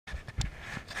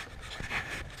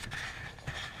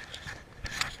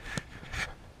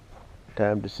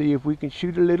Time to see if we can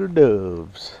shoot a little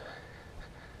doves.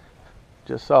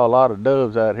 Just saw a lot of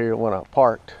doves out here when I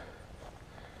parked.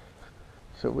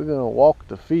 So we're gonna walk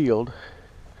the field,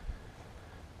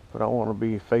 but I want to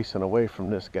be facing away from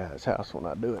this guy's house when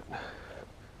I do it.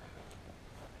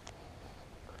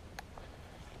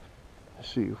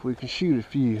 Let's see if we can shoot a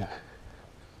few.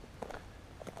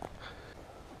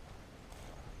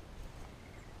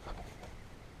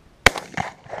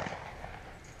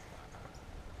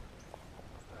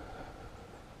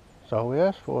 That's all we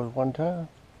asked for is one time.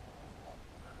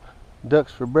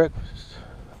 Ducks for breakfast,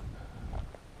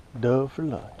 dove for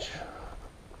lunch.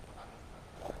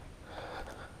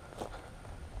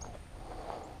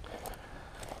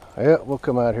 Yeah, we'll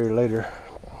come out here later.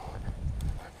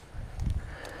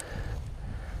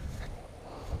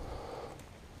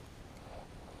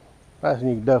 Nice when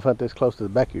you can dove hunt this close to the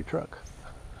back of your truck.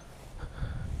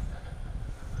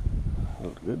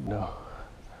 Looks good now.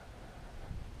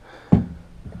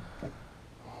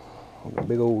 A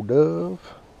big old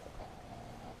dove.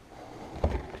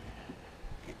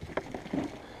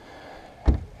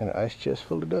 And an ice chest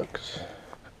full of ducks.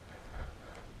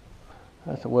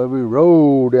 That's the way we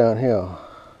roll down here,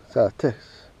 South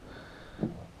Texas.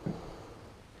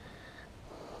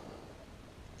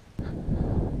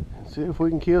 See if we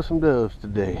can kill some doves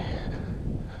today.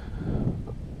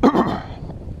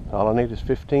 All I need is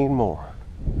 15 more.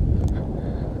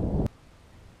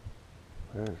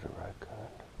 There's the